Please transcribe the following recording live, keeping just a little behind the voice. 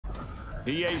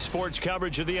EA Sports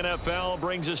coverage of the NFL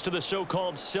brings us to the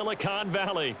so-called Silicon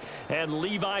Valley and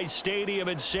Levi's Stadium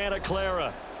in Santa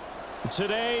Clara.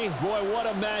 Today, boy, what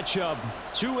a matchup.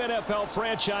 Two NFL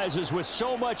franchises with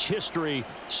so much history,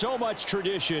 so much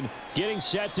tradition, getting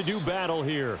set to do battle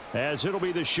here, as it'll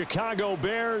be the Chicago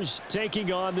Bears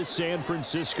taking on the San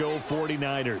Francisco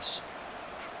 49ers.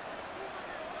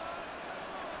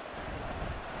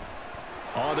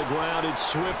 On the ground, it's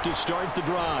Swift to start the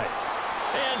drive.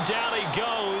 And down he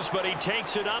goes, but he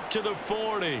takes it up to the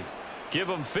 40. Give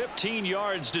them 15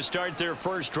 yards to start their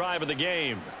first drive of the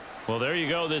game. Well, there you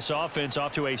go. This offense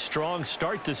off to a strong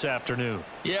start this afternoon.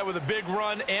 Yeah, with a big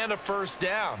run and a first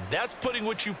down. That's putting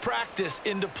what you practice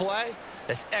into play.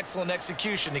 That's excellent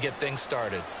execution to get things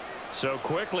started. So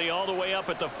quickly all the way up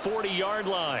at the 40-yard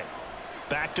line.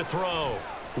 Back to throw.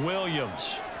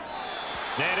 Williams.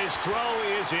 And his throw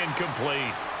is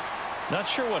incomplete. Not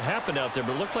sure what happened out there,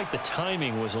 but it looked like the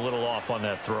timing was a little off on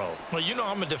that throw. Well, you know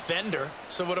I'm a defender,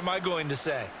 so what am I going to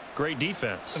say? Great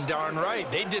defense. Darn right.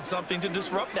 They did something to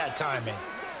disrupt that timing.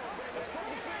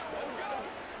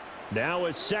 Now a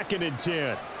 2nd and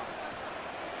 10.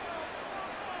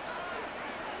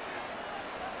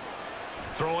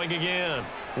 Throwing again.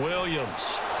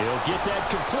 Williams. He'll get that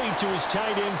complete to his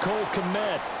tight end, Cole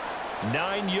Kmet.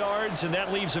 9 yards, and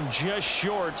that leaves him just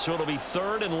short, so it'll be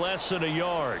 3rd and less than a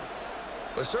yard.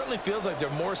 It certainly feels like there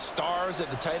are more stars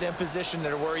at the tight end position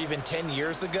than there were even 10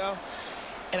 years ago.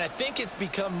 And I think it's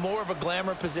become more of a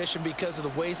glamour position because of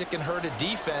the ways it can hurt a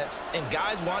defense, and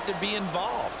guys want to be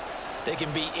involved. They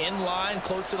can be in line,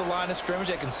 close to the line of scrimmage.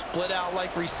 They can split out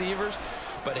like receivers.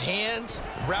 But hands,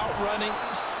 route running,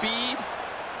 speed,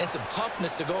 and some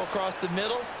toughness to go across the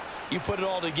middle, you put it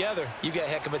all together, you got a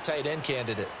heck of a tight end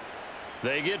candidate.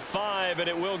 They get 5, and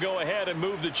it will go ahead and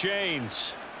move the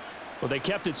chains. Well, they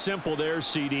kept it simple there,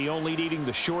 CD, only needing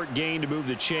the short gain to move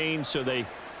the chains, so they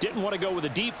didn't want to go with a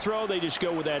deep throw. They just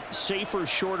go with that safer,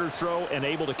 shorter throw and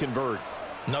able to convert.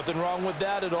 Nothing wrong with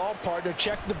that at all, partner.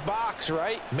 Check the box,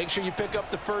 right? Make sure you pick up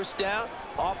the first down.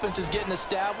 Offense is getting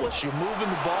established. You're moving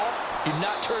the ball. You're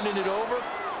not turning it over.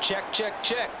 Check, check,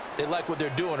 check. They like what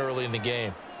they're doing early in the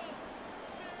game.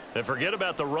 And forget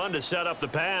about the run to set up the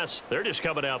pass. They're just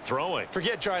coming out throwing.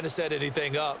 Forget trying to set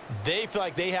anything up. They feel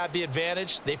like they have the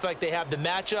advantage. They feel like they have the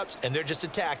matchups, and they're just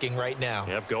attacking right now.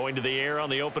 Yep, going to the air on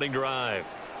the opening drive.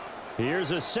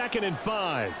 Here's a 2nd and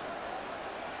 5.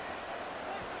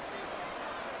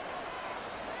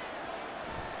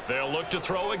 They'll look to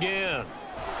throw again.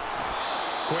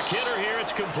 Quick hitter here.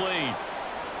 It's complete.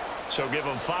 So give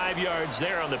them 5 yards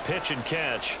there on the pitch and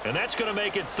catch. And that's going to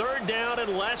make it 3rd down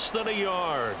and less than a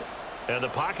yard. And the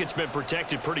pocket's been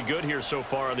protected pretty good here so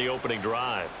far on the opening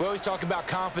drive. We always talk about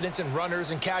confidence in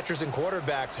runners and catchers and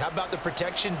quarterbacks. How about the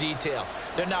protection detail?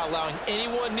 They're not allowing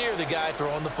anyone near the guy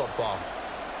throwing the football.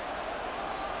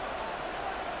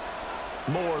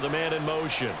 Moore, the man in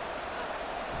motion.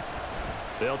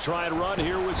 They'll try and run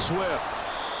here with Swift.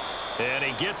 And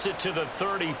he gets it to the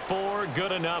 34.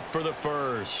 Good enough for the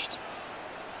first.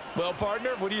 Well,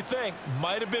 partner, what do you think?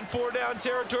 Might have been 4-down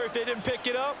territory if they didn't pick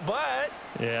it up, but...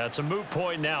 Yeah, it's a moot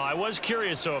point now. I was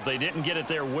curious, so if they didn't get it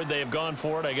there, would they have gone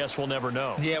for it? I guess we'll never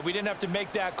know. Yeah, we didn't have to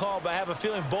make that call, but I have a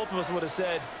feeling both of us would have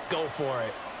said, go for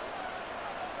it.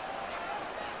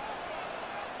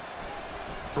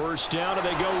 First down, and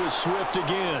they go with Swift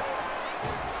again.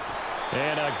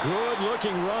 And a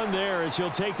good-looking run there as he'll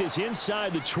take this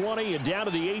inside the 20 and down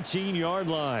to the 18-yard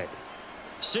line.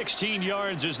 16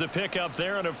 yards is the pickup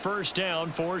there on a first down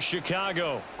for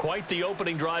Chicago. Quite the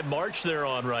opening drive march they're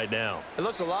on right now. It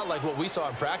looks a lot like what we saw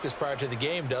in practice prior to the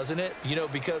game, doesn't it? You know,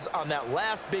 because on that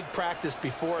last big practice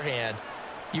beforehand,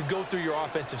 you go through your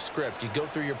offensive script. You go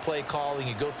through your play calling.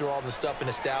 You go through all the stuff and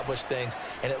establish things,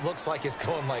 and it looks like it's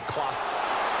going like clock.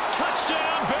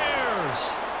 Touchdown,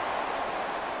 Bears!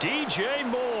 DJ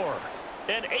Moore,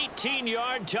 an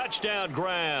 18-yard touchdown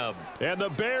grab. And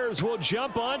the Bears will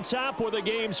jump on top with the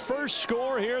game's first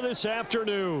score here this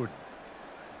afternoon.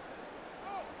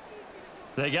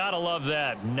 They got to love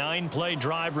that. 9-play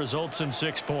drive results in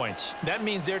 6 points. That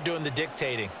means they're doing the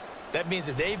dictating. That means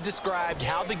that they've described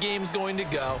how the game's going to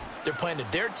go. They're playing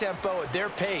at their tempo, at their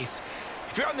pace.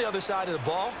 If you're on the other side of the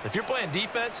ball, if you're playing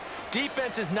defense,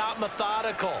 defense is not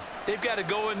methodical. They've got to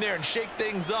go in there and shake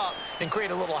things up and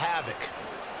create a little havoc.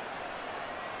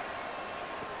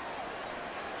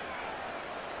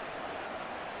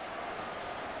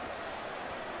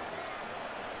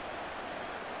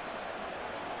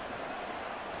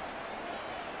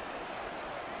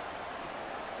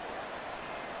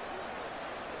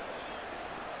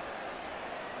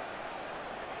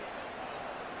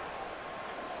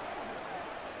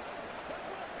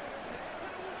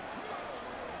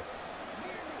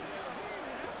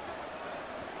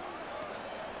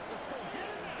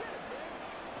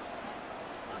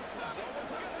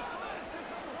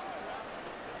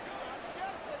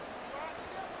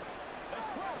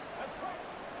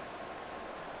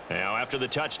 Now after the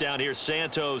touchdown, here's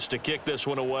Santos to kick this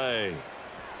one away.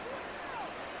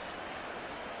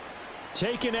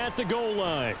 Taken at the goal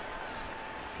line.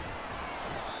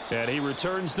 And he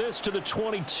returns this to the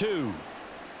 22.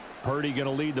 Purdy going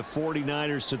to lead the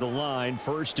 49ers to the line,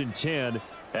 1st and 10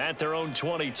 at their own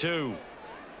 22.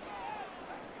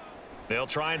 They'll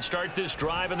try and start this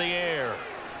drive in the air.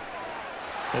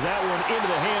 And that one into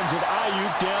the hands of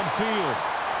Ayuk downfield.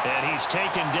 And he's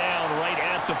taken down right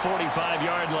at the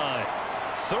 45-yard line.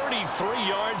 33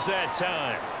 yards that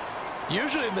time.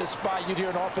 Usually in this spot, you'd hear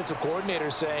an offensive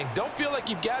coordinator saying, don't feel like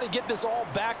you've got to get this all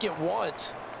back at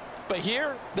once. But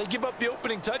here, they give up the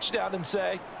opening touchdown and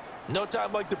say, no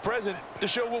time like the present to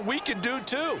show what we can do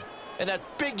too. And that's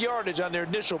big yardage on their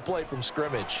initial play from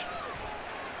scrimmage.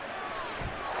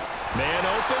 Man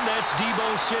open, that's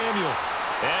Deebo Samuel.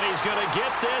 And he's going to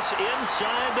get this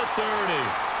inside the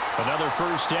 30. Another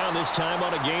first down, this time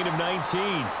on a gain of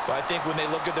 19. But I think when they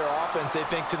look at their offense, they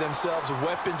think to themselves,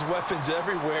 weapons, weapons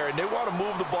everywhere. And they want to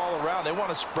move the ball around. They want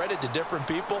to spread it to different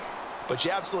people. But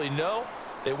you absolutely know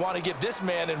they want to get this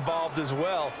man involved as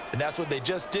well. And that's what they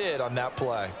just did on that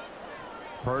play.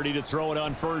 Purdy to throw it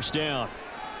on first down.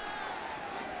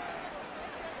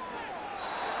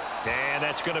 And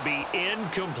that's going to be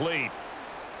incomplete.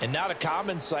 And not a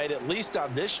common sight, at least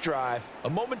on this drive. A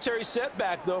momentary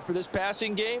setback, though, for this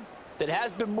passing game that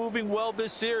has been moving well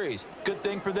this series. Good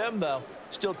thing for them, though.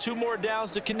 Still 2 more downs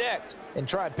to connect and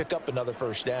try and pick up another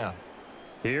first down.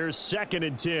 Here's 2nd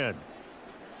and 10.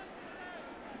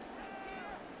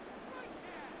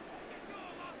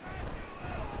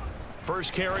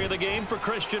 First carry of the game for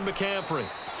Christian McCaffrey.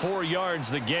 4 yards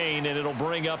the gain, and it'll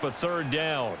bring up a 3rd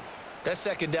down. That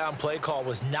 2nd down play call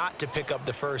was not to pick up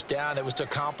the first down. It was to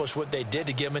accomplish what they did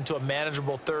to get them into a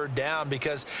manageable 3rd down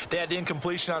because they had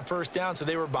incompletion on first down, so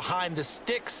they were behind the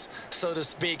sticks, so to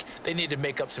speak. They needed to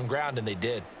make up some ground, and they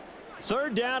did.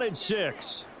 3rd down and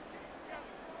 6.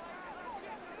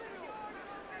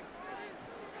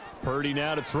 Purdy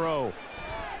now to throw.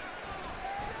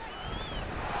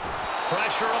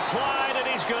 Pressure applied, and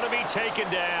he's going to be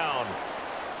taken down.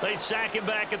 They sack him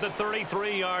back at the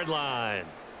 33-yard line.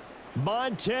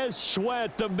 Montez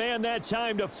Sweat, the man that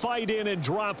time to fight in and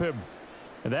drop him.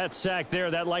 And that sack there,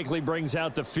 that likely brings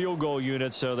out the field goal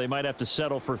unit, so they might have to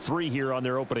settle for 3 here on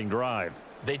their opening drive.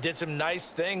 They did some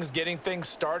nice things, getting things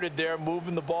started there,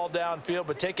 moving the ball downfield,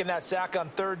 but taking that sack on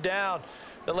 3rd down,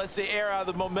 that lets the air out of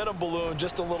the momentum balloon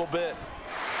just a little bit.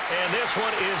 And this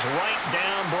one is right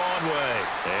down Broadway.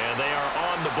 And they are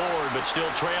on the board, but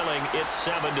still trailing. It's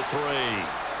 7-3.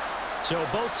 So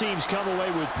both teams come away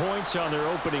with points on their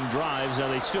opening drives. Now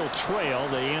they still trail.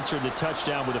 They answered the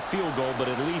touchdown with a field goal, but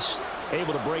at least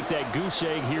able to break that goose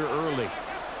egg here early.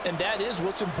 And that is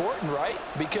what's important, right?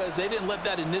 Because they didn't let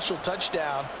that initial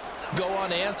touchdown go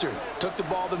unanswered. Took the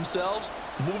ball themselves,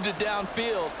 moved it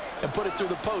downfield, and put it through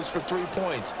the post for 3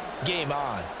 points. Game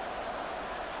on.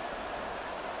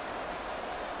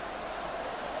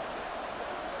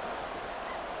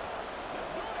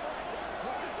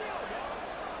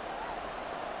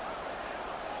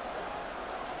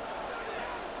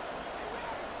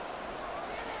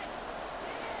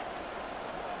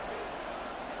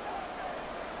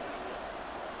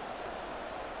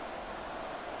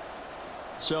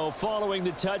 So following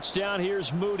the touchdown,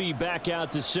 here's Moody back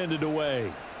out to send it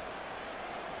away.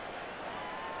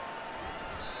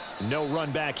 No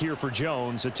run back here for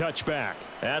Jones, a touchback.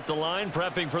 At the line,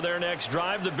 prepping for their next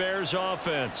drive, the Bears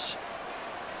offense.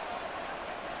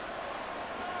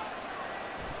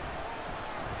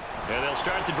 And they'll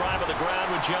start the drive on the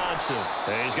ground with Johnson.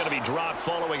 And he's going to be dropped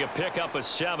following a pickup of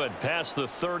 7 past the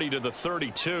 30 to the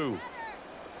 32.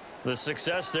 The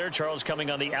success there, Charles,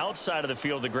 coming on the outside of the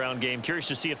field, the ground game. Curious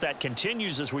to see if that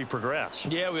continues as we progress.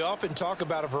 Yeah, we often talk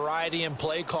about a variety in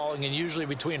play calling and usually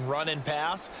between run and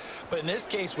pass. But in this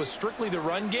case, with strictly the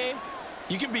run game,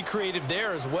 you can be creative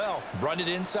there as well. Run it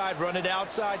inside, run it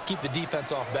outside, keep the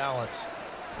defense off balance.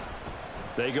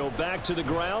 They go back to the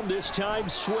ground, this time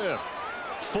Swift.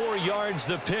 4 yards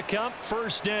the pickup,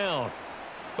 first down.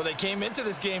 Well, they came into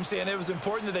this game saying it was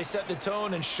important that they set the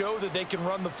tone and show that they can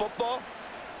run the football.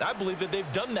 I believe that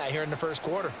they've done that here in the first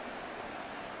quarter.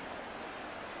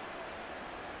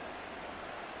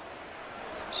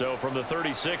 So from the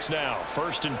 36 now,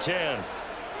 1st and 10.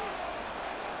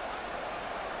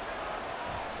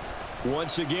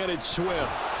 Once again, it's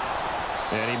Swift.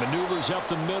 And he maneuvers up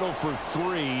the middle for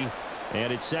 3,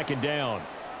 and it's 2nd down.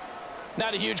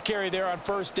 Not a huge carry there on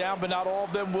first down, but not all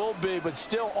of them will be. But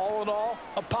still, all in all,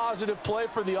 a positive play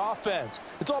for the offense.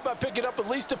 It's all about picking up at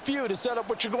least a few to set up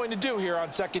what you're going to do here on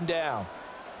 2nd down.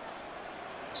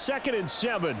 2nd and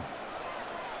 7.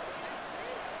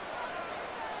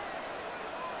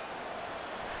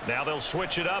 Now they'll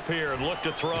switch it up here and look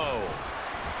to throw.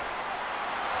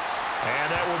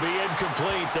 And that will be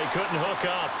incomplete. They couldn't hook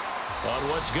up on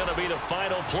what's going to be the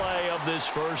final play of this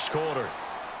first quarter.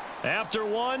 After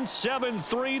one,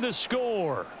 7-3 the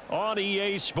score on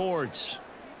EA Sports.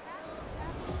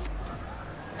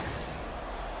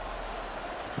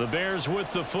 The Bears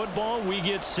with the football. We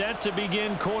get set to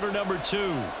begin quarter number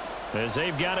 2 as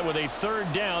they've got it with a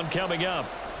third down coming up.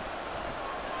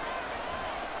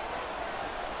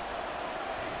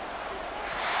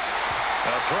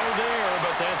 A throw there,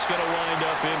 but that's going to wind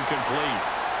up incomplete.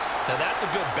 Now that's a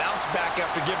good bounce back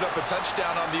after giving up a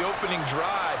touchdown on the opening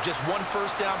drive. Just one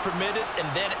first down permitted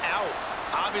and then out.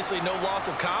 Obviously no loss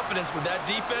of confidence with that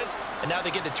defense, and now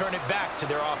they get to turn it back to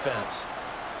their offense.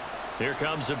 Here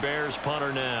comes the Bears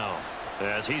punter now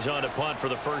as he's on to punt for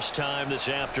the first time this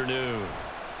afternoon.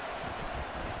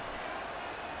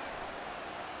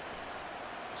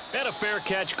 And a fair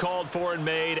catch called for and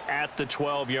made at the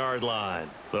 12-yard line.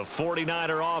 The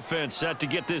 49er offense set to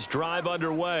get this drive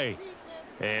underway.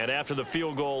 And after the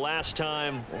field goal last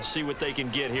time, we'll see what they can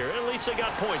get here. At least they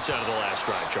got points out of the last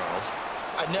drive, Charles.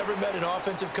 I never met an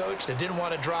offensive coach that didn't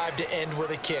want to drive to end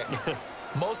with a kick.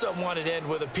 Most of them wanted to end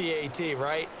with a PAT,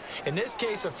 right? In this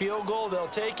case, a field goal, they'll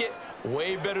take it.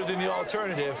 Way better than the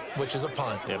alternative, which is a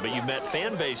punt. Yeah, but you met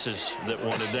fan bases that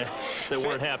wanted that, that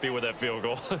weren't happy with that field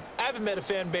goal. I haven't met a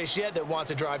fan base yet that wants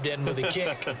to drive to end with a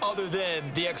kick other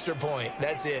than the extra point.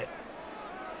 That's it.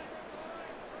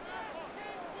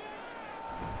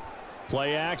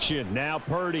 Play action. Now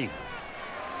Purdy.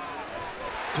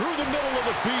 Through the middle of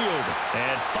the field.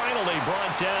 And finally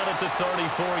brought down at the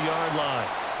 34-yard line.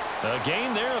 A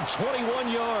gain there of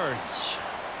 21 yards.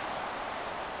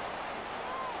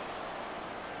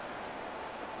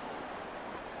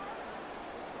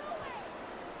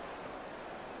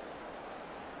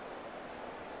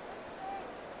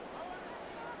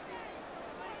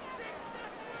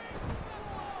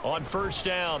 On first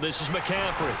down, this is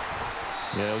McCaffrey.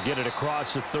 They'll get it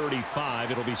across the 35.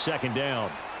 It'll be second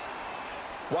down.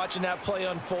 Watching that play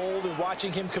unfold and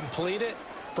watching him complete it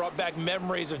brought back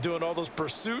memories of doing all those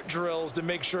pursuit drills to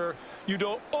make sure you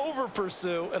don't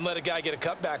over-pursue and let a guy get a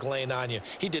cutback lane on you.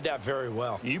 He did that very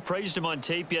well. You praised him on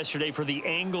tape yesterday for the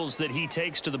angles that he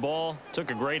takes to the ball.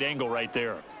 Took a great angle right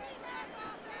there.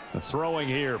 The throwing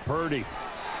here, Purdy.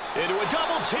 Into a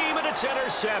double team, and it's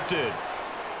intercepted.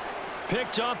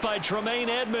 Picked up by Tremaine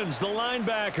Edmonds, the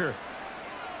linebacker.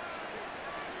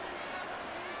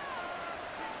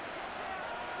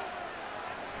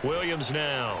 Williams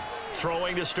now.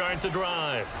 Throwing to start the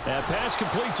drive. That pass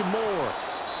complete to Moore.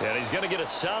 And he's going to get a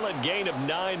solid gain of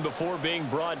 9 before being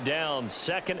brought down.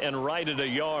 Second and right at a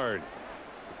yard.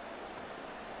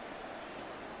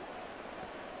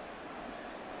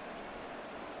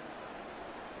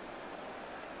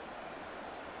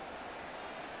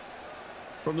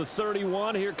 From the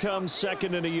 31, here comes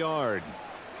second and a yard.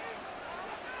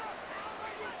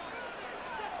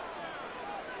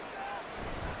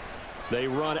 They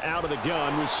run out of the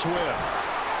gun with Swift.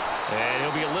 And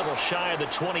he'll be a little shy of the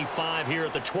 25 here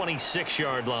at the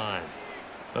 26-yard line.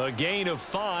 A gain of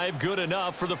 5, good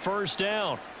enough for the first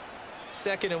down.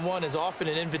 Second and 1 is often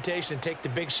an invitation to take the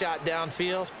big shot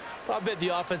downfield. But I bet the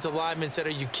offensive lineman said,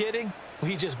 are you kidding?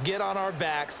 We just get on our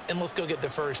backs and let's go get the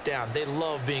first down. They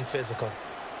love being physical.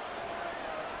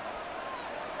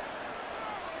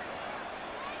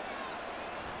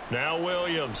 Now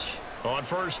Williams on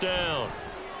first down.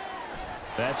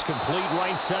 That's complete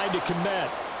right side to Kmet.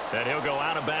 And he'll go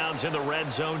out of bounds in the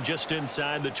red zone just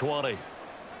inside the 20.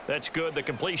 That's good. The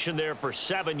completion there for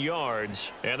 7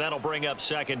 yards. And that'll bring up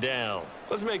second down.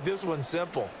 Let's make this one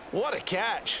simple. What a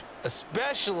catch.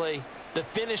 Especially the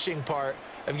finishing part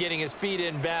of getting his feet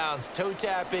in bounds, toe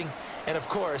tapping, and of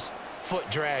course,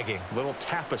 foot dragging. Little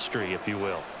tapestry, if you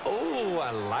will. Oh,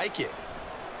 I like it.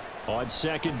 On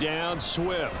second down,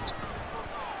 Swift.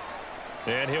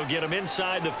 And he'll get him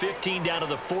inside the 15 down to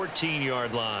the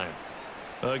 14-yard line.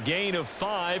 A gain of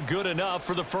 5, good enough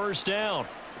for the first down.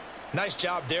 Nice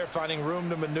job there finding room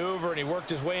to maneuver, and he worked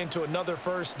his way into another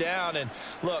first down. And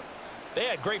look, they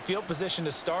had great field position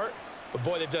to start, but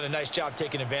boy, they've done a nice job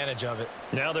taking advantage of it.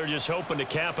 Now they're just hoping to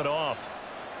cap it off.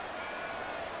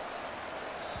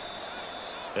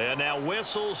 And now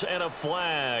whistles and a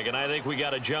flag, and I think we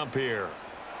got a jump here.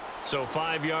 So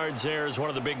 5 yards there as one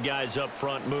of the big guys up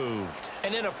front moved.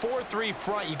 And in a 4-3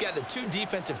 front, you've got the 2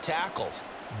 defensive tackles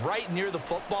right near the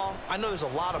football. I know there's a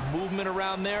lot of movement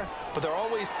around there, but they're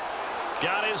always...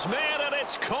 Got his man, and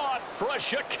it's caught for a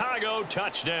Chicago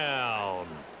touchdown.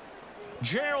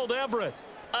 Gerald Everett,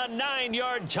 a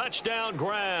 9-yard touchdown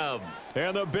grab.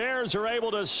 And the Bears are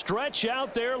able to stretch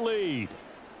out their lead.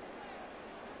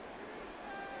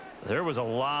 There was a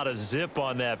lot of zip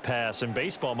on that pass, and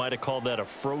baseball might have called that a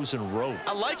frozen rope.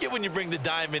 I like it when you bring the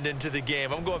diamond into the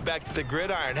game. I'm going back to the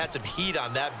gridiron. Had some heat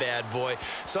on that bad boy.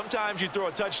 Sometimes you throw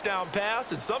a touchdown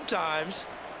pass, and sometimes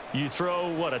you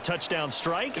throw, what, a touchdown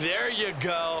strike? There you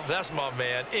go. That's my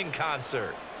man, in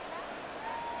concert.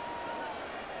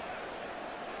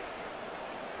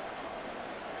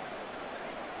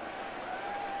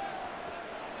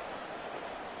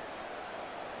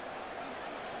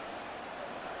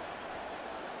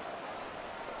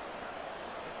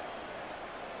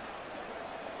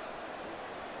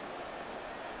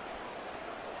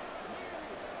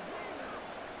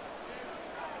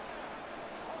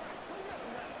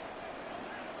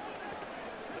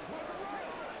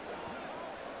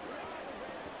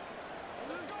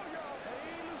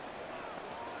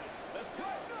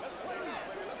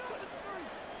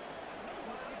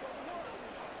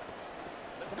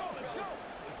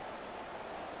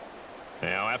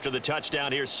 Now, after the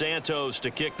touchdown, here's Santos to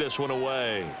kick this one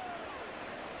away.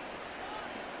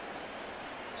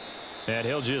 And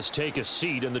he'll just take a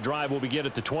seat, and the drive will begin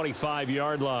at the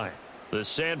 25-yard line. The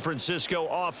San Francisco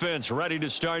offense ready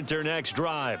to start their next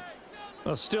drive.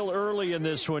 Well, still early in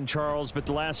this one, Charles, but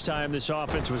the last time this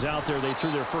offense was out there, they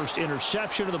threw their first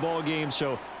interception of the ball game,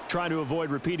 so trying to avoid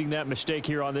repeating that mistake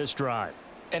here on this drive.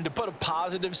 And to put a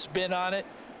positive spin on it,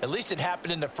 at least it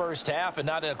happened in the first half and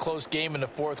not in a close game in the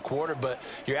fourth quarter. But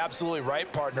you're absolutely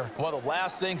right, partner. One of the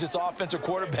last things this offensive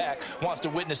quarterback wants to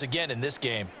witness again in this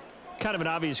game. Kind of an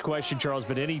obvious question, Charles,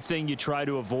 but anything you try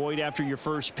to avoid after your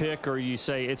first pick, or you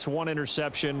say it's one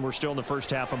interception, we're still in the first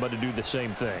half, I'm about to do the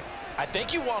same thing? I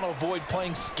think you want to avoid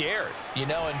playing scared, you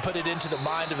know, and put it into the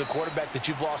mind of the quarterback that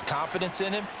you've lost confidence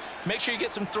in him. Make sure you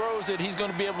get some throws that he's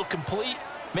going to be able to complete,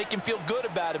 make him feel good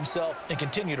about himself, and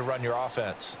continue to run your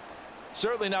offense.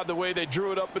 Certainly not the way they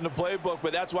drew it up in the playbook,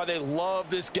 but that's why they love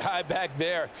this guy back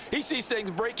there. He sees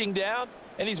things breaking down,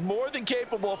 and he's more than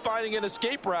capable of finding an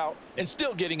escape route and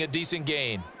still getting a decent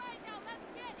gain.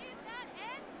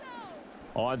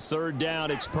 On third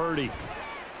down, it's Purdy.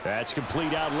 That's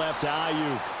complete out left to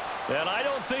Ayuk. And I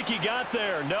don't think he got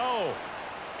there, no.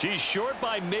 He's short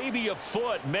by maybe a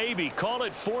foot, maybe. Call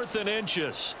it 4th and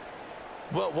inches.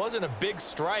 Well, it wasn't a big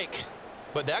strike,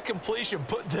 but that completion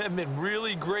put them in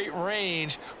really great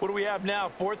range. What do we have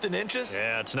now, 4th and inches?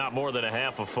 Yeah, it's not more than a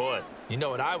half a foot. You know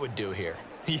what I would do here?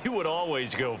 You would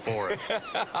always go for it.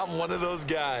 I'm one of those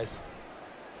guys.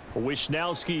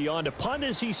 Wisnowski on to punt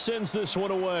as he sends this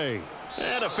one away.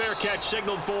 And a fair catch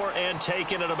signaled for and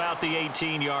taken at about the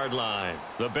 18-yard line.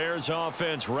 The Bears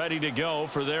offense ready to go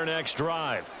for their next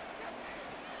drive.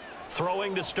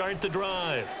 Throwing to start the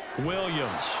drive.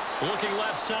 Williams looking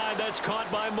left side. That's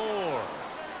caught by Moore.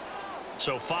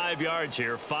 So 5 yards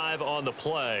here, 5 on the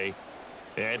play,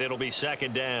 and it'll be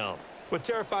second down. What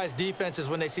terrifies defenses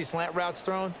when they see slant routes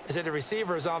thrown is that the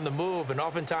receiver is on the move, and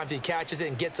oftentimes he catches it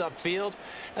and gets upfield.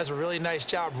 Does a really nice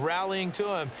job rallying to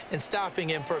him and stopping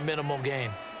him for a minimal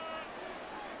gain.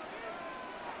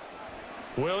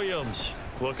 Williams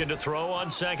looking to throw on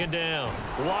second down.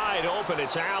 Wide open,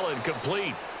 it's Allen,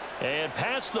 complete. And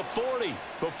past the 40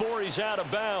 before he's out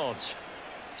of bounds.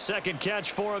 Second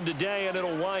catch for him today, and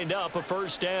it'll wind up a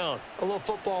first down. A little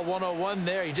football 101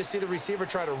 there. You just see the receiver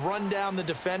try to run down the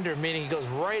defender, meaning he goes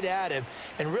right at him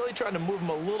and really trying to move him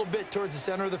a little bit towards the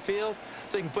center of the field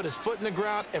so he can put his foot in the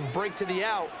ground and break to the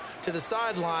out, to the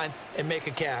sideline, and make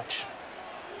a catch.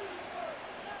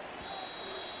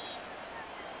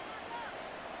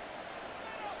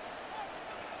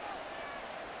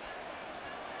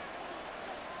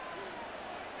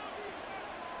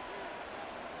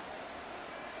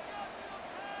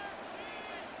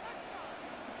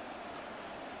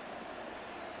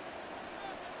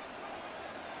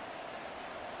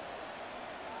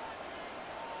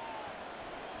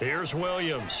 Here's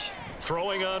Williams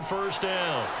throwing on first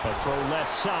down. A throw left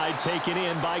side taken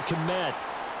in by Kmet.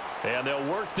 And they'll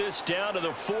work this down to the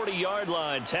 40-yard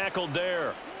line. Tackled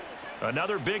there.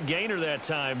 Another big gainer that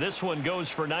time. This one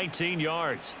goes for 19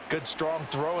 yards. Good strong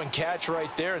throw and catch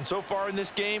right there. And so far in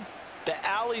this game, the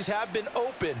alleys have been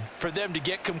open for them to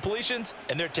get completions,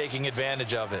 and they're taking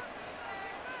advantage of it.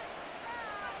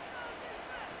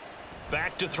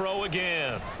 Back to throw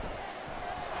again.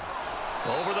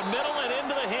 Over the middle and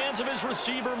into the hands of his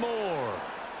receiver, Moore.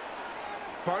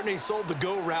 Partner, he sold the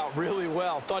go route really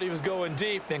well. Thought he was going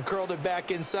deep, then curled it back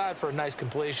inside for a nice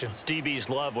completion. DBs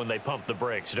love when they pump the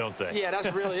brakes, don't they? Yeah,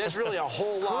 that's really a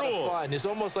whole lot of fun. It's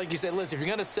almost like you said, listen, if you're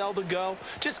going to sell the go,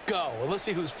 just go, and let's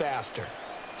see who's faster.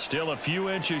 Still a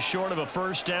few inches short of a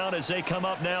first down as they come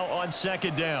up now on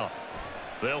second down.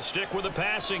 They'll stick with the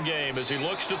passing game as he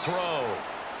looks to throw.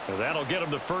 Well, that'll get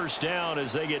them the first down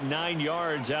as they get 9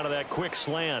 yards out of that quick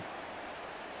slant.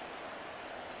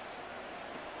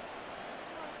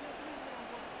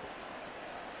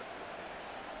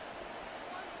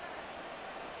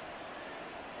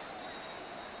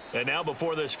 And now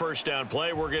before this first down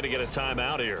play, we're going to get a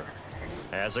timeout here,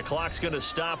 as the clock's going to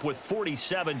stop with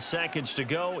 47 seconds to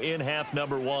go in half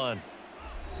number 1.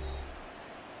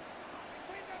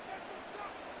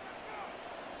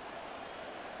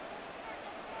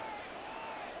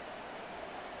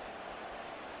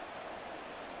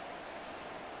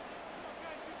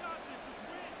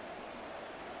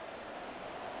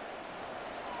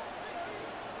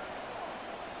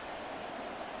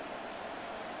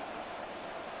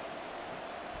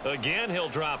 Again, he'll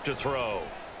drop to throw.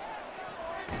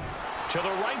 To the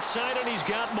right side, and he's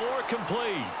got more,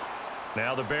 complete.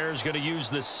 Now the Bears going to use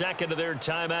the second of their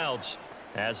timeouts,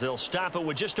 as they'll stop it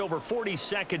with just over 40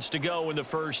 seconds to go in the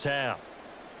first half.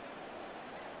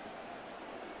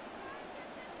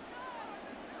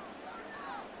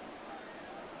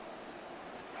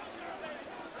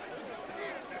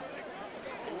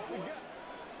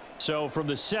 So from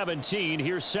the 17,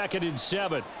 here's 2nd and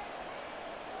 7.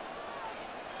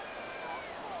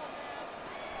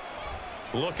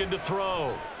 Looking to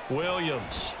throw.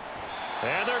 Williams.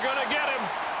 And they're going to get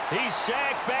him. He's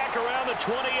sacked back around the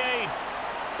 28.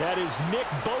 That is Nick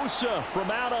Bosa from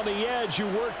out on the edge who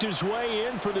worked his way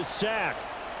in for the sack.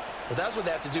 Well, that's what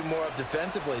they have to do more of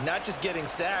defensively. Not just getting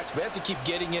sacks, but they have to keep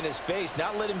getting in his face,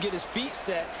 not let him get his feet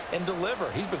set and deliver.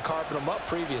 He's been carping them up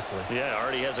previously. Yeah,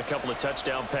 already has a couple of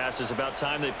touchdown passes. About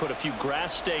time they put a few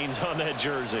grass stains on that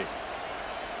jersey.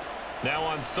 Now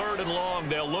on 3rd and long,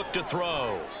 they'll look to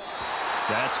throw.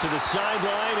 That's to the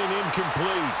sideline and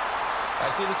incomplete. I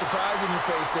see the surprise in your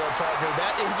face there, partner.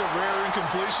 That is a rare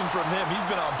incompletion from him. He's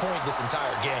been on point this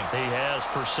entire game. He has,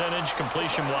 percentage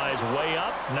completion-wise way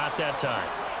up, not that time.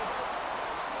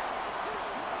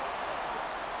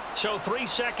 So 3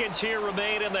 seconds here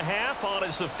remain in the half. On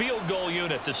is the field goal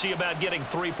unit to see about getting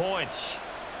 3 points.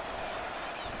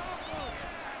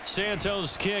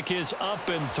 Santos' kick is up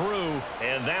and through,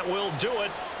 and that will do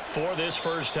it for this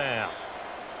first half.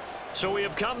 So we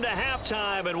have come to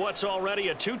halftime in what's already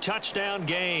a 2-touchdown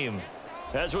game.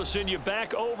 As we'll send you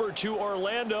back over to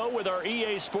Orlando with our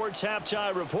EA Sports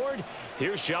Halftime Report,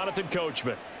 here's Jonathan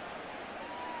Coachman.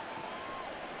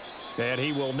 And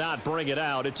he will not bring it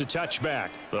out. It's a touchback.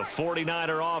 The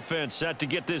 49er offense set to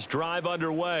get this drive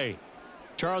underway.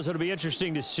 Charles, it'll be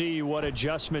interesting to see what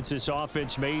adjustments this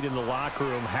offense made in the locker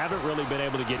room. Haven't really been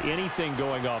able to get anything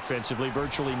going offensively,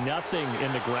 virtually nothing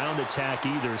in the ground attack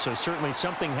either. So certainly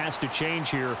something has to change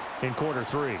here in quarter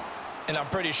 3. And I'm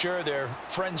pretty sure their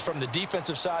friends from the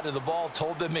defensive side of the ball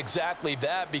told them exactly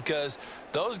that, because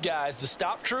those guys, the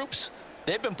stop troops,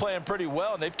 they've been playing pretty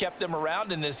well, and they've kept them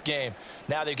around in this game.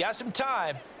 Now they've got some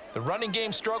time. The running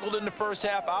game struggled in the first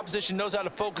half. Opposition knows how to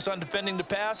focus on defending the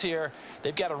pass here.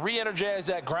 They've got to re-energize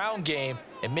that ground game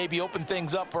and maybe open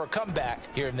things up for a comeback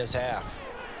here in this half.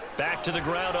 Back to the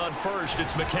ground on first.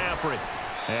 It's McCaffrey.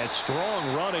 And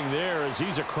strong running there as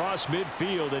he's across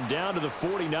midfield and down to the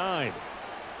 49.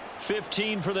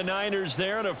 15 for the Niners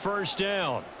there and a first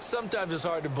down. Sometimes it's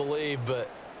hard to believe, but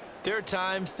there are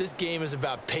times this game is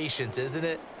about patience, isn't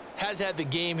it? Has had the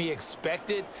game he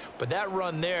expected, but that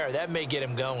run there, that may get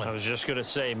him going. I was just going to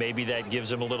say, maybe that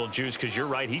gives him a little juice, because you're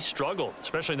right, he struggled,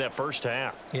 especially in that first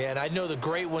half. Yeah, and I know the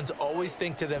great ones always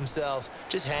think to themselves,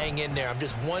 just hang in there. I'm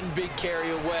just one big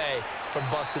carry away from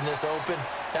busting this open.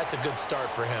 That's a good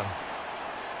start for him.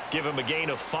 Give him a gain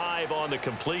of 5 on the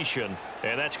completion,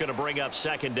 and that's going to bring up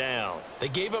 2nd down. They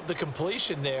gave up the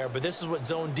completion there, but this is what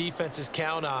zone defenses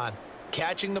count on,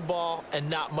 catching the ball and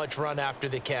not much run after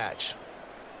the catch.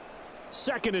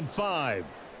 2nd and 5.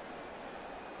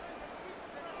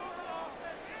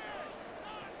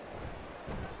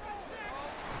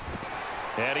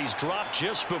 And he's dropped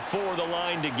just before the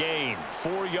line to gain.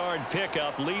 4-yard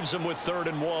pickup leaves him with 3rd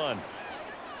and 1.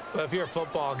 Well, if you're a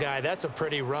football guy, that's a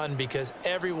pretty run, because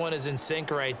everyone is in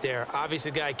sync right there.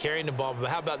 Obviously, the guy carrying the ball, but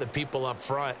how about the people up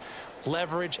front?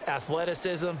 Leverage,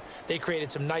 athleticism, they created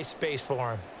some nice space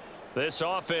for him. This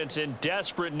offense in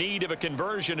desperate need of a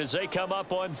conversion as they come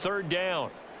up on 3rd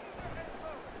down.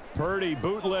 Purdy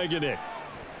bootlegging it.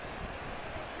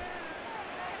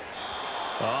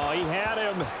 Oh, he had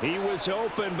him. He was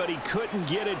open, but he couldn't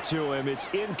get it to him. It's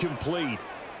incomplete.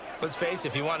 Let's face it,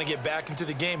 if you want to get back into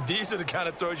the game, these are the kind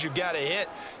of throws you got to hit.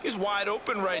 He's wide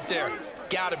open right there.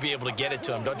 Got to be able to get it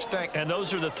to him, don't you think? And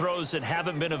those are the throws that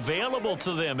haven't been available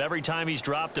to them every time he's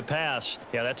dropped a pass.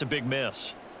 Yeah, that's a big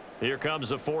miss. Here comes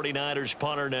the 49ers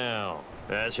punter now,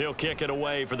 as he'll kick it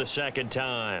away for the 2nd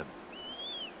time.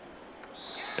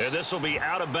 And this will be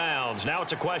out of bounds. Now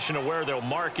it's a question of where they'll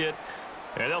mark it.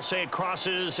 And they'll say it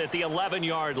crosses at the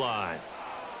 11-yard line.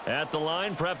 At the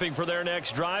line, prepping for their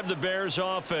next drive, the Bears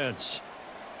offense.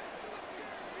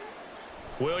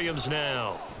 Williams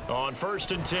now on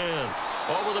 1st and 10.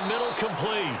 Over the middle,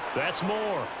 complete. That's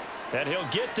Moore. And he'll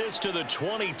get this to the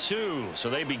 22. So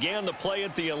they began the play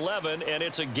at the 11, and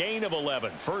it's a gain of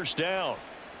 11. First down.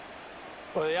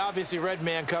 Well, they obviously read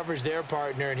man coverage their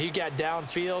partner, and he got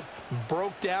downfield,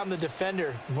 broke down the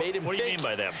defender, made him What do you mean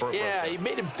by that? Yeah, he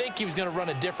made him think he was going to run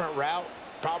a different route.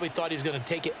 Probably thought he was going to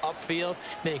take it upfield.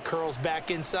 Then he curls back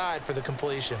inside for the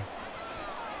completion.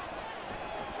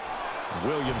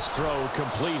 Williams' throw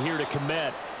complete here to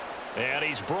Kmet. And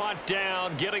he's brought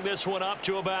down, getting this one up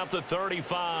to about the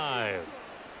 35.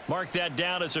 Mark that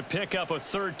down as a pickup of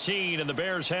 13, and the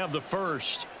Bears have the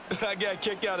first. I got a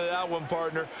kick out of that one,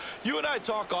 partner. You and I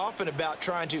talk often about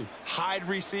trying to hide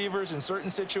receivers in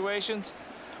certain situations,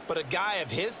 but a guy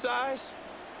of his size,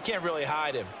 can't really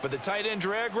hide him. But the tight end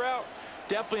drag route,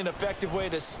 definitely an effective way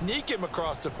to sneak him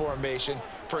across the formation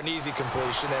for an easy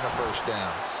completion and a first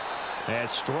down. And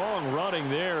strong running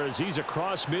there as he's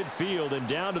across midfield and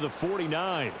down to the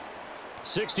 49.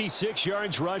 66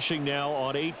 yards rushing now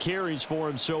on 8 carries for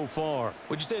him so far.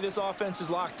 Would you say this offense is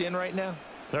locked in right now?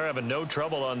 They're having no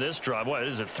trouble on this drive. What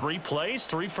is it, 3 plays,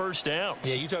 3 first downs?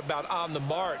 Yeah, you talk about on the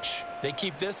march. They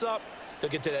keep this up,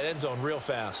 they'll get to that end zone real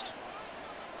fast.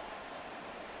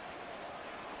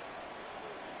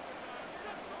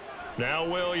 Now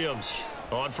Williams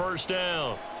on first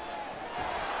down.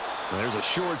 There's a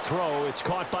short throw. It's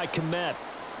caught by Kmet.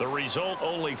 The result,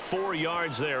 only 4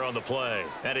 yards there on the play.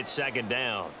 And it's second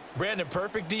down. Brandon,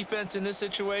 perfect defense in this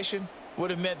situation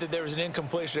would have meant that there was an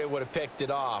incompletion. They would have picked it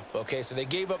off. Okay, so they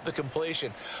gave up the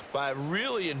completion. But I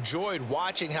really enjoyed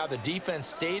watching how the defense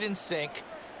stayed in sync,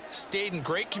 stayed in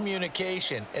great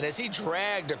communication. And as he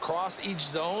dragged across each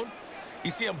zone,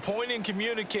 you see him pointing,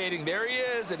 communicating. There he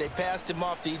is, and they passed him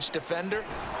off to each defender.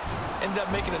 Ended up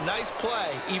making a nice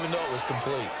play, even though it was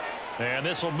complete. And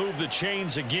this will move the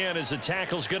chains again as the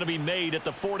tackle's going to be made at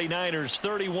the 49ers'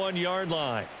 31-yard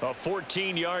line. A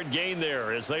 14-yard gain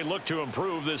there as they look to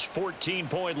improve this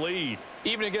 14-point lead.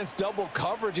 Even against double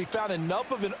coverage, he found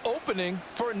enough of an opening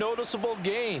for a noticeable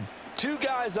gain. 2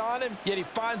 guys on him, yet he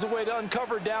finds a way to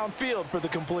uncover downfield for the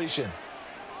completion.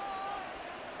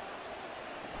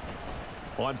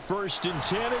 On 1st and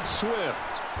 10, it's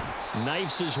Swift.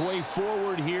 Knifes his way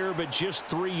forward here, but just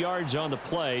 3 yards on the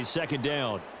play. Second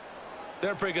down. They're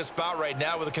in a pretty good spot right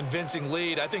now with a convincing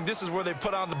lead. I think this is where they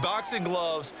put on the boxing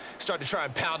gloves, start to try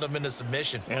and pound them into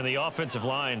submission. And the offensive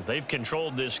line, they've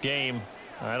controlled this game.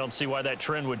 I don't see why that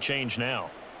trend would change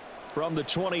now. From the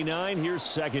 29, here's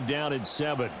second down and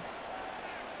 7.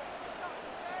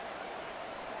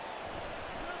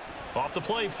 Off the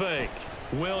play fake,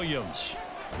 Williams.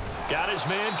 Got his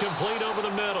man complete over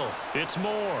the middle. It's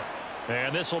Moore.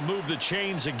 And this will move the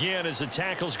chains again as the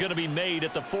tackle's going to be made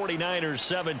at the 49ers'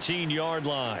 17-yard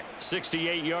line.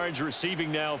 68 yards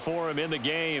receiving now for him in the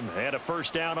game. And a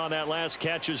first down on that last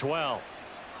catch as well.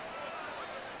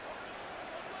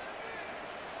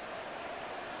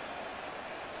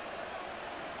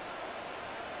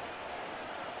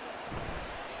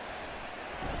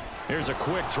 Here's a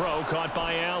quick throw caught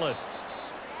by Allen.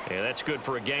 And that's good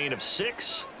for a gain of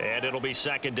 6. And it'll be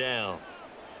second down.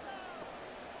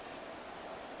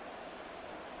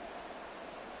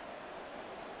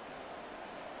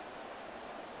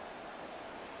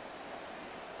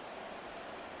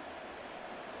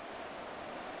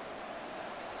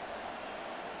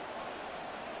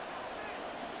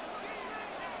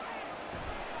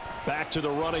 Back to the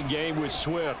running game with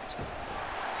Swift.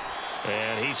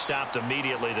 And he stopped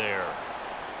immediately there.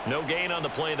 No gain on the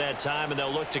play that time, and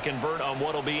they'll look to convert on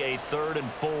what will be a 3rd and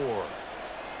 4.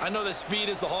 I know that speed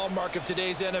is the hallmark of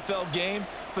today's NFL game,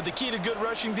 but the key to good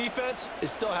rushing defense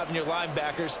is still having your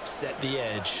linebackers set the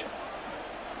edge.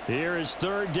 Here is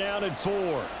 3rd down and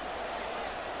 4.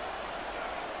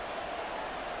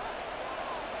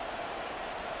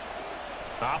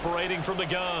 Operating from the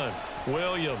gun,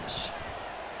 Williams.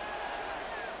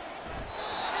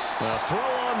 A throw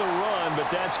on the run,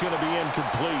 but that's going to be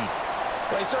incomplete.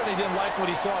 Well, he certainly didn't like what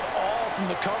he saw at all from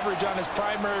the coverage on his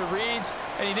primary reads,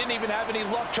 and he didn't even have any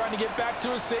luck trying to get back to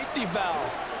his safety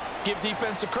valve. Give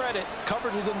defense a credit.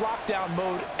 Coverage was in lockdown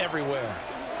mode everywhere.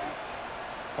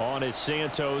 On is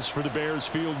Santos for the Bears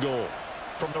field goal.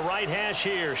 From the right hash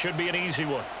here, should be an easy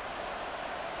one.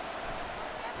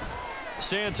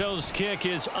 Santos' kick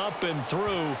is up and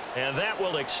through, and that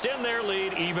will extend their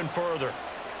lead even further.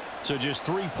 So just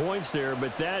 3 points there,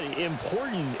 but that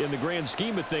important in the grand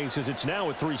scheme of things because it's now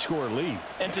a 3-score lead.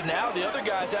 And to now, the other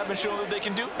guys haven't shown that they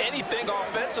can do anything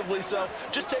offensively, so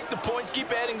just take the points,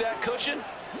 keep adding that cushion,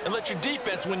 and let your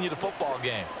defense win you the football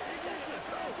game.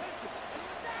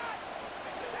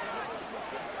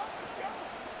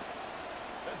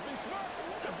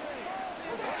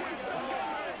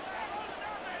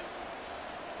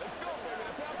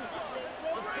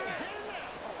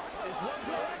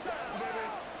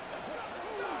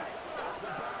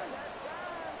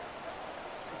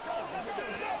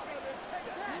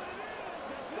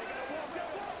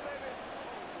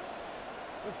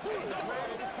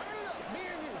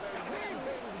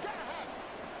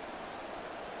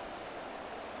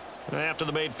 After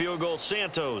the made field goal,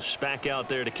 Santos back out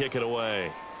there to kick it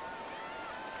away.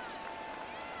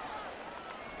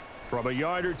 From a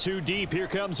yard or two deep, here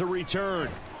comes a return.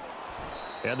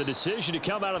 And the decision to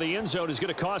come out of the end zone is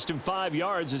going to cost him 5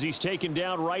 yards as he's taken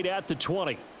down right at the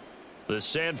 20. The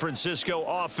San Francisco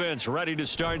offense ready to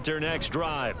start their next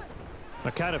drive. I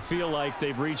kind of feel like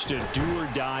they've reached a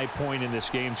do-or-die point in this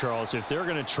game, Charles. If they're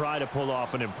going to try to pull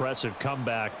off an impressive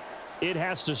comeback, it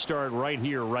has to start right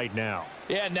here, right now.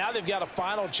 Yeah, now they've got a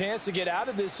final chance to get out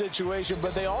of this situation,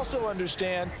 but they also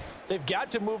understand they've got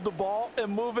to move the ball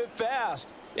and move it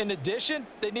fast. In addition,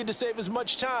 they need to save as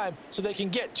much time so they can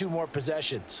get 2 more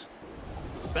possessions.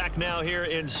 Back now here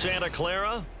in Santa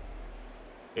Clara.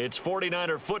 It's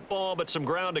 49er football, but some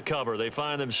ground to cover. They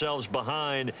find themselves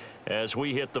behind as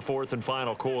we hit the 4th and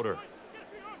final quarter.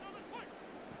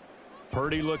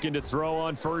 Purdy looking to throw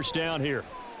on first down here.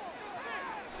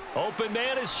 Open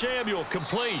man is Samuel,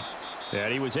 complete.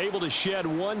 And he was able to shed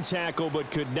 1 tackle but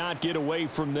could not get away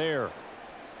from there.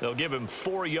 They'll give him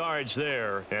 4 yards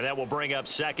there, and that will bring up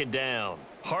 2nd down.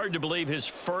 Hard to believe his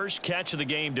first catch of the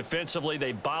game defensively.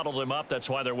 They bottled him up. That's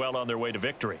why they're well on their way to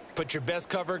victory. Put your best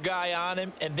cover guy on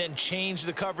him and then change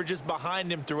the coverages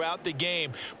behind him throughout the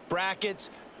game.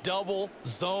 Brackets, double,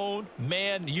 zone,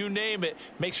 man, you name it.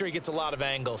 Make sure he gets a lot of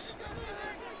angles.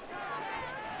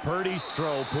 Purdy's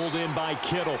throw pulled in by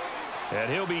Kittle. And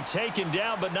he'll be taken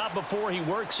down, but not before he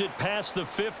works it past the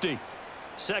 50.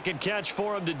 Second catch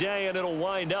for him today, and it'll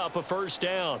wind up a first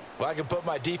down. Well, I can put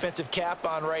my defensive cap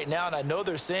on right now, and I know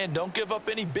they're saying don't give up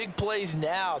any big plays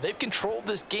now. They've controlled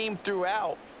this game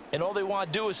throughout, and all they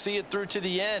want to do is see it through to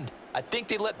the end. I think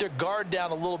they let their guard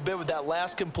down a little bit with that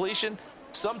last completion.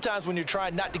 Sometimes when you're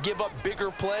trying not to give up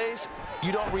bigger plays,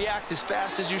 you don't react as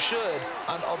fast as you should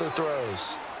on other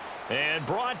throws. And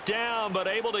brought down, but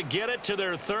able to get it to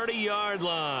their 30-yard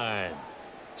line.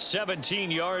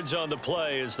 17 yards on the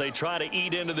play as they try to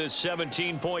eat into this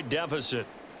 17-point deficit.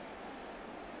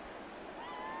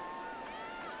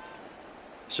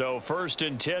 So 1st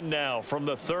and 10 now from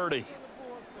the 30.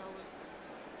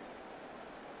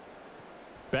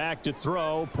 Back to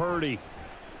throw, Purdy.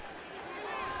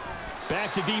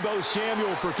 Back to Deebo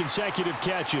Samuel for consecutive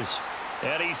catches.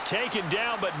 And he's taken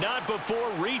down, but not before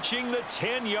reaching the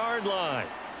 10-yard line.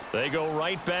 They go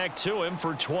right back to him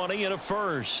for 20 and a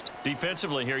first.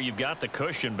 Defensively here, you've got the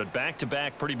cushion, but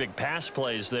back-to-back pretty big pass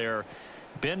plays there.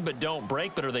 Bend but don't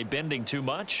break, but are they bending too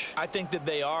much? I think that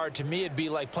they are. To me, it'd be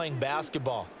like playing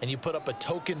basketball, and you put up a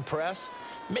token press.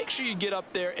 Make sure you get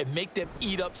up there and make them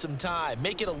eat up some time.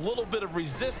 Make it a little bit of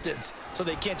resistance so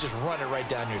they can't just run it right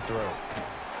down your throat.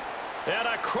 And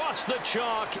across the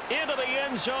chalk into the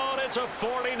end zone, it's a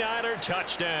 49er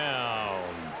touchdown.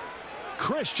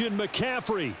 Christian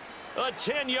McCaffrey, a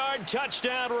 10-yard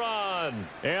touchdown run.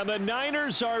 And the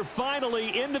Niners are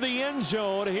finally into the end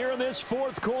zone here in this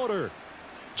 4th quarter.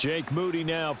 Jake Moody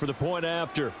now for the point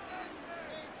after.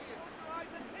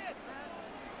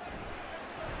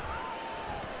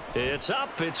 It's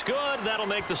up, it's good. That'll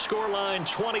make the scoreline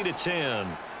 20-10.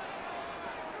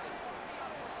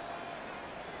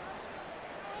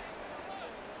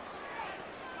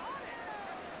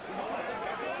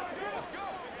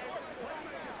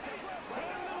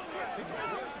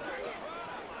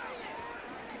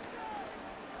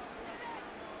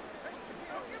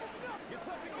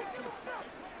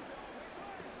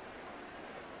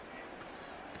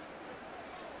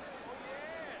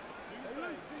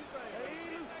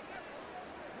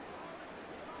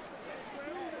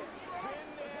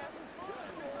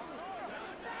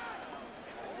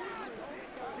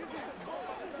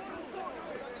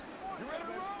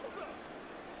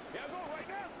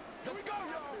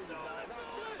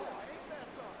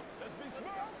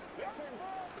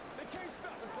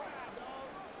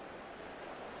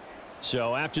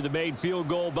 So after the made field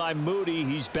goal by Moody,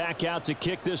 he's back out to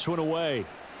kick this one away.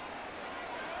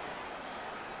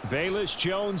 Velus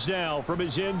Jones now from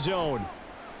his end zone.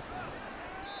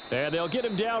 And they'll get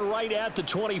him down right at the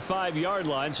 25-yard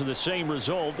line, so the same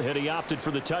result had he opted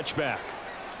for the touchback.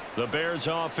 The Bears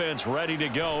offense ready to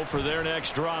go for their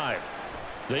next drive.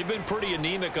 They've been pretty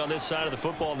anemic on this side of the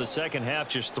football in the second half,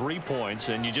 just 3 points,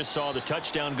 and you just saw the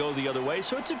touchdown go the other way,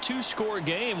 so it's a 2-score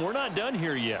game. We're not done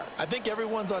here yet. I think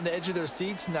everyone's on the edge of their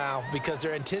seats now because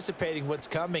they're anticipating what's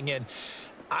coming, and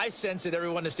I sense that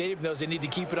everyone in the stadium knows they need to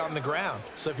keep it on the ground.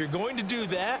 So if you're going to do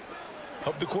that,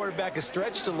 hope the quarterback is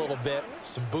stretched a little bit.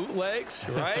 Some bootlegs,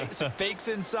 right? Some fakes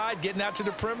inside, getting out to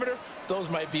the perimeter. Those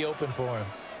might be open for him.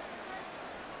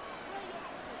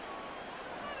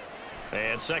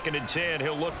 And 2nd and 10,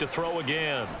 he'll look to throw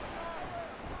again.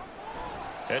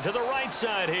 And to the right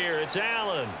side here, it's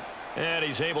Allen. And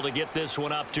he's able to get this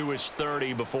one up to his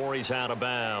 30 before he's out of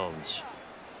bounds.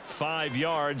 5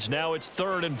 yards, now it's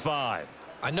 3rd and 5.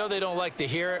 I know they don't like to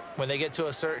hear it when they get to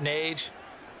a certain age,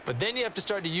 but then you have to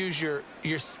start to use your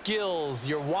skills,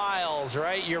 your wiles,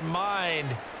 right? Your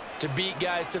mind to beat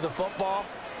guys to the football.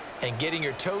 And getting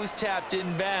your toes tapped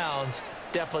in bounds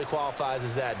definitely qualifies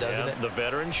as that, doesn't it? The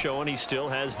veteran showing he still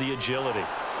has the agility.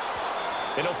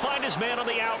 And he'll find his man on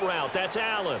the out route. That's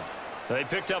Allen. They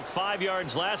picked up 5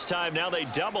 yards last time. Now they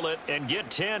double it and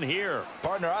get 10 here.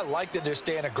 Partner, I like that they're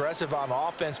staying aggressive on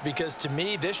offense because to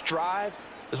me, this drive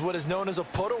is what is known as a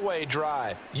put-away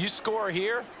drive. You score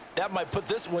here, that might put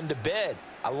this one to bed.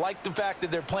 I like the fact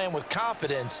that they're playing with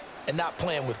confidence and not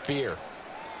playing with fear.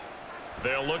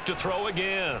 They'll look to throw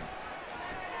again.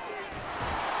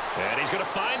 And he's going to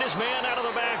find his man out of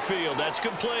the backfield. That's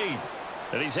complete.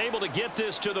 And he's able to get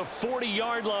this to the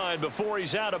 40-yard line before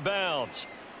he's out of bounds.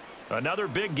 Another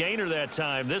big gainer that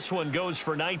time. This one goes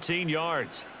for 19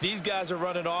 yards. These guys are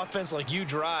running offense like you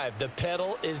drive. The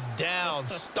pedal is down,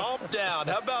 stomp down.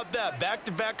 How about that?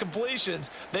 Back-to-back completions.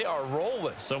 They are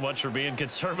rolling. So much for being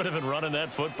conservative and running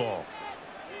that football.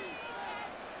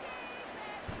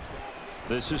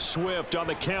 This is Swift on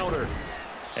the counter.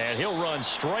 And he'll run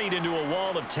straight into a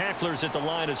wall of tacklers at the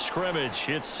line of scrimmage.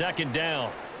 It's 2nd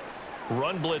down.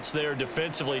 Run blitz there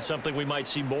defensively, something we might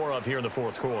see more of here in the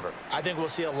 4th quarter. I think we'll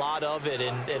see a lot of it,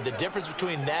 and the difference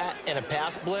between that and a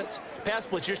pass blitz,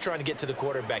 you're just trying to get to the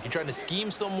quarterback. You're trying to scheme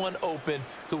someone open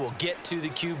who will get to the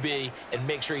QB and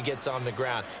make sure he gets on the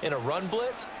ground. In a run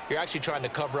blitz, you're actually trying to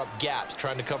cover up gaps,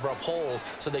 trying to cover up holes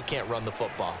so they can't run the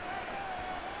football.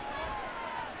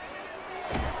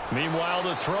 Meanwhile,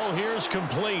 the throw here is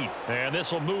complete. And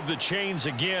this will move the chains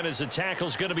again as the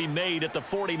tackle's going to be made at the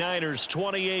 49ers'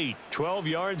 28. 12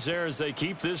 yards there as they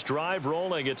keep this drive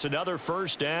rolling. It's another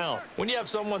 1st down. When you have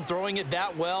someone throwing it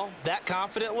that well, that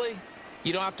confidently,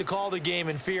 you don't have to call the game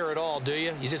in fear at all, do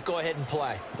you? You just go ahead and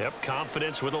play. Yep,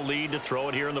 confidence with a lead to throw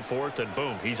it here in the 4th, and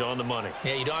boom, he's on the money.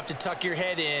 Yeah, you don't have to tuck your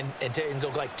head in and go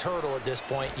like turtle at this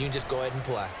point. You can just go ahead and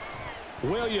play.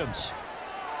 Williams.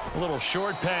 A little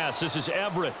short pass. This is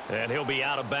Everett, and he'll be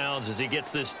out of bounds as he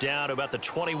gets this down to about the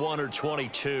 21 or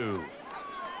 22.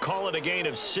 Call it a gain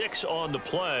of 6 on the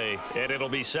play, and it'll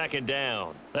be 2nd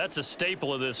down. That's a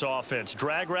staple of this offense.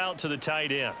 Drag route to the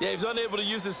tight end. Yeah, he's unable to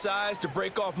use his size to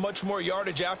break off much more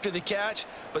yardage after the catch,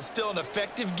 but still an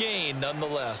effective gain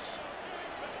nonetheless.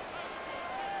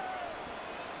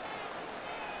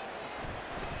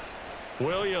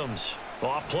 Williams,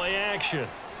 off play action.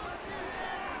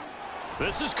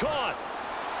 This is caught.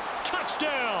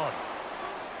 Touchdown.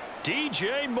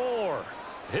 DJ Moore.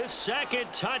 His 2nd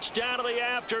touchdown of the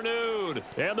afternoon.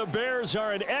 And the Bears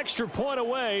are an extra point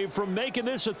away from making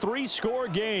this a 3-score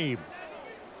game.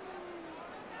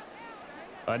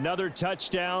 Another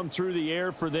touchdown through the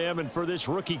air for them, and for this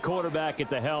rookie quarterback at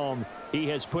the helm, he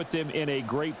has put them in a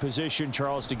great position,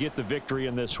 Charles, to get the victory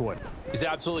in this one. He's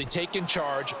absolutely taken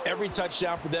charge. Every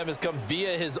touchdown for them has come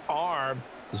via his arm.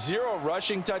 0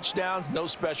 rushing touchdowns, no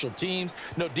special teams,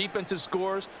 no defensive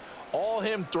scores. All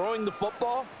him throwing the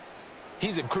football.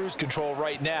 He's in cruise control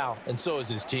right now, and so is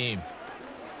his team.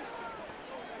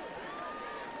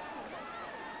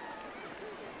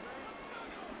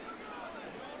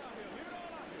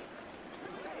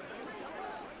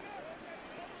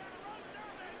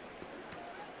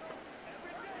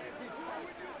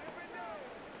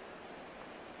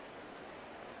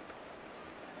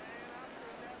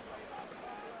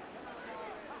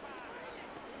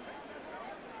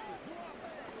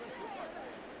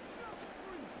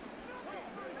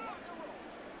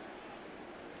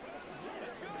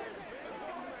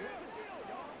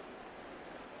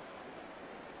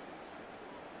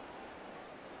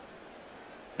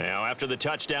 Now, after the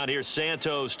touchdown, here's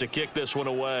Santos to kick this one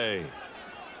away.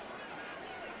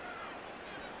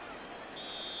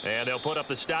 And they'll put up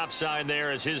the stop sign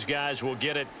there as his guys will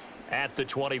get it at the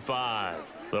 25.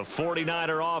 The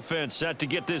 49er offense set to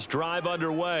get this drive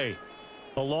underway.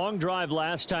 A long drive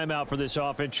last time out for this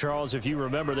offense, Charles. If you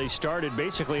remember, they started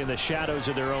basically in the shadows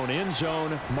of their own end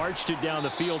zone, marched it down the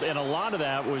field, and a lot of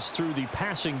that was through the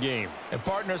passing game. And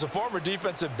partner, as a former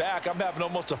defensive back, I'm having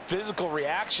almost a physical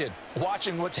reaction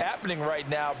watching what's happening right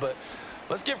now. But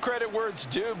let's give credit where it's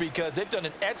due, because they've done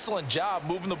an excellent job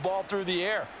moving the ball through the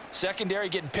air. Secondary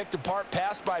getting picked apart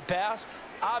pass by pass.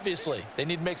 Obviously, they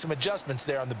need to make some adjustments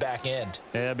there on the back end.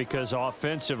 Yeah, because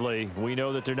offensively, we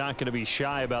know that they're not going to be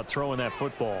shy about throwing that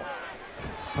football.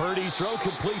 Purdy's throw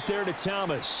complete there to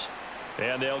Thomas.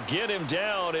 And they'll get him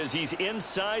down as he's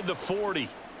inside the 40.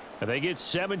 And they get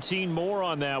 17 more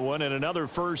on that one and another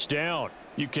first down.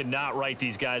 You cannot write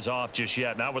these guys off just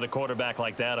yet, not with a quarterback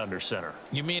like that under center.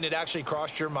 You mean it actually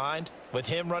crossed your mind with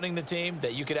him running the team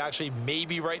that you could actually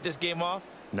maybe write this game off?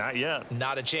 Not yet.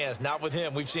 Not a chance. Not with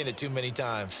him. We've seen it too many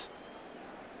times.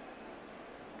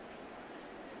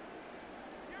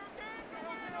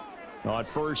 On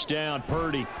first down,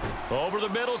 Purdy. Over the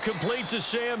middle, complete to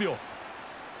Samuel.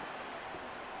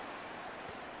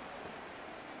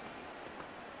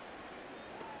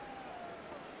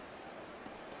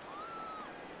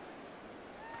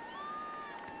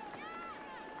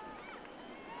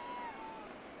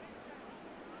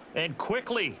 And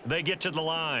quickly, they get to the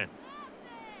line.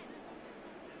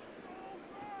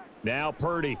 Now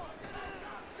Purdy.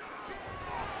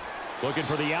 Looking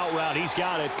for the out route. He's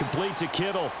got it. Complete to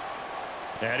Kittle.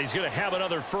 And he's going to have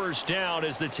another first down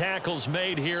as the tackle's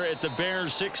made here at the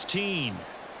Bears 16.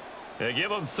 They give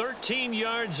him 13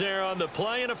 yards there on the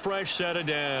play and a fresh set of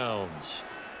downs.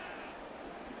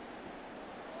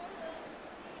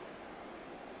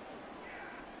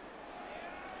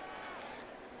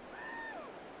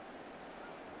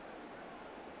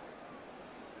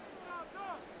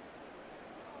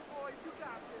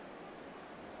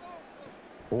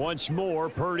 Once more,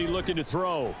 Purdy looking to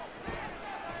throw.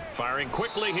 Firing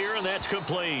quickly here, and that's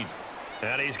complete.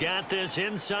 And he's got this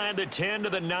inside the 10 to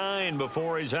the 9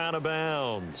 before he's out of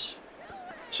bounds.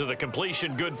 So the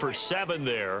completion good for 7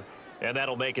 there, and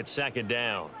that'll make it second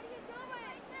down.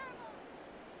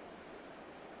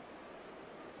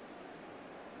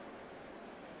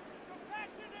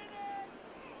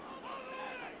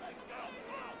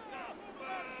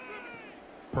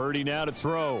 Purdy now to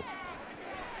throw.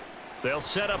 They'll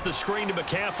set up the screen to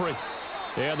McCaffrey.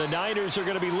 And the Niners are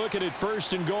going to be looking at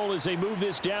first and goal as they move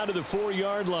this down to the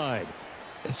 4-yard line.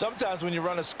 And sometimes when you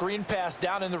run a screen pass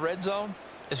down in the red zone,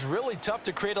 it's really tough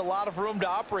to create a lot of room to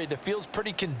operate. The field's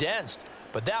pretty condensed.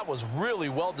 But that was really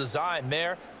well designed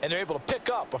there, and they're able to pick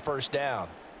up a first down.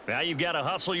 Now you've got to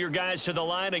hustle your guys to the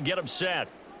line and get them set.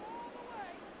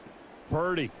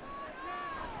 Purdy.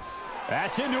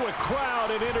 That's into a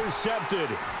crowd and intercepted.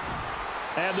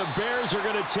 And the Bears are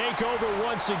going to take over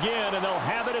once again, and they'll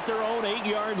have it at their own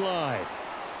 8-yard line.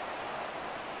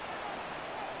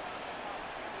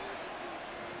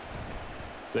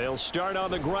 They'll start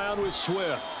on the ground with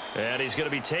Swift. And he's going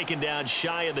to be taken down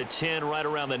shy of the 10, right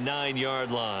around the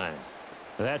 9-yard line.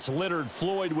 That's Leonard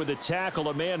Floyd with a tackle,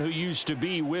 a man who used to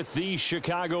be with the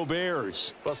Chicago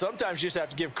Bears. Well, sometimes you just have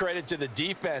to give credit to the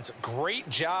defense. Great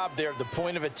job there at the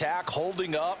point of attack,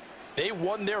 holding up. They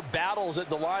won their battles at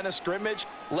the line of scrimmage,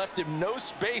 left him no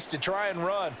space to try and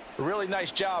run. A really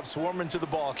nice job swarming to the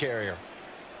ball carrier.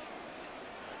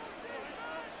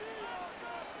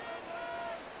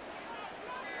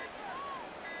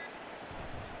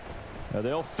 Now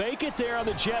they'll fake it there on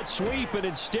the jet sweep, and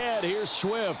instead, here's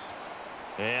Swift.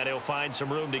 And he'll find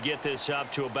some room to get this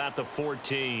up to about the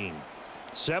 14.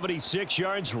 76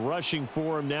 yards rushing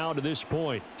for him now to this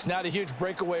point. It's not a huge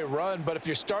breakaway run, but if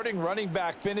your starting running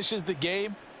back finishes the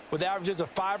game with averages of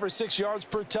 5 or 6 yards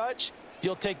per touch,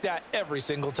 you'll take that every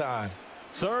single time.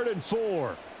 3rd and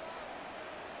 4.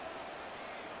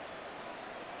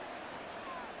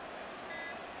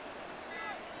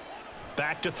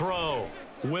 Back to throw.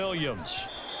 Williams.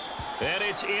 And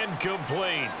it's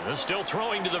incomplete. Still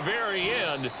throwing to the very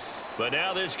end, but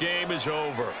now this game is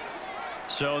over.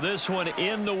 So this one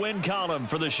in the win column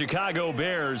for the Chicago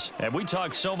Bears. And we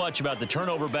talked so much about the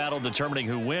turnover battle determining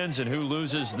who wins and who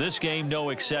loses. This game, no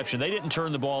exception. They didn't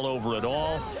turn the ball over at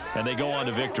all, and they go on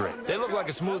to victory. They look like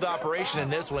a smooth operation in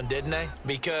this one, didn't they?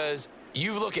 Because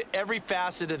you look at every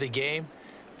facet of the game,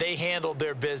 they handled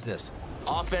their business.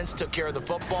 Offense took care of the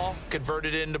football,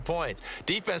 converted it into points.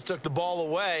 Defense took the ball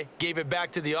away, gave it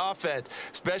back to the offense.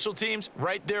 Special teams,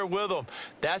 right there with them.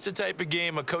 That's the type of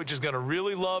game a coach is going to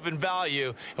really love and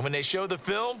value. And when they show the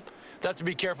film, they have to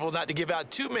be careful not to give out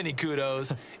too many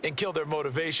kudos and kill their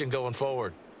motivation going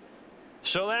forward.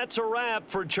 So that's a wrap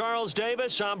for Charles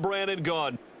Davis. I'm Brandon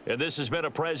Gaudin, and this has been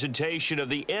a presentation of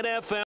the NFL.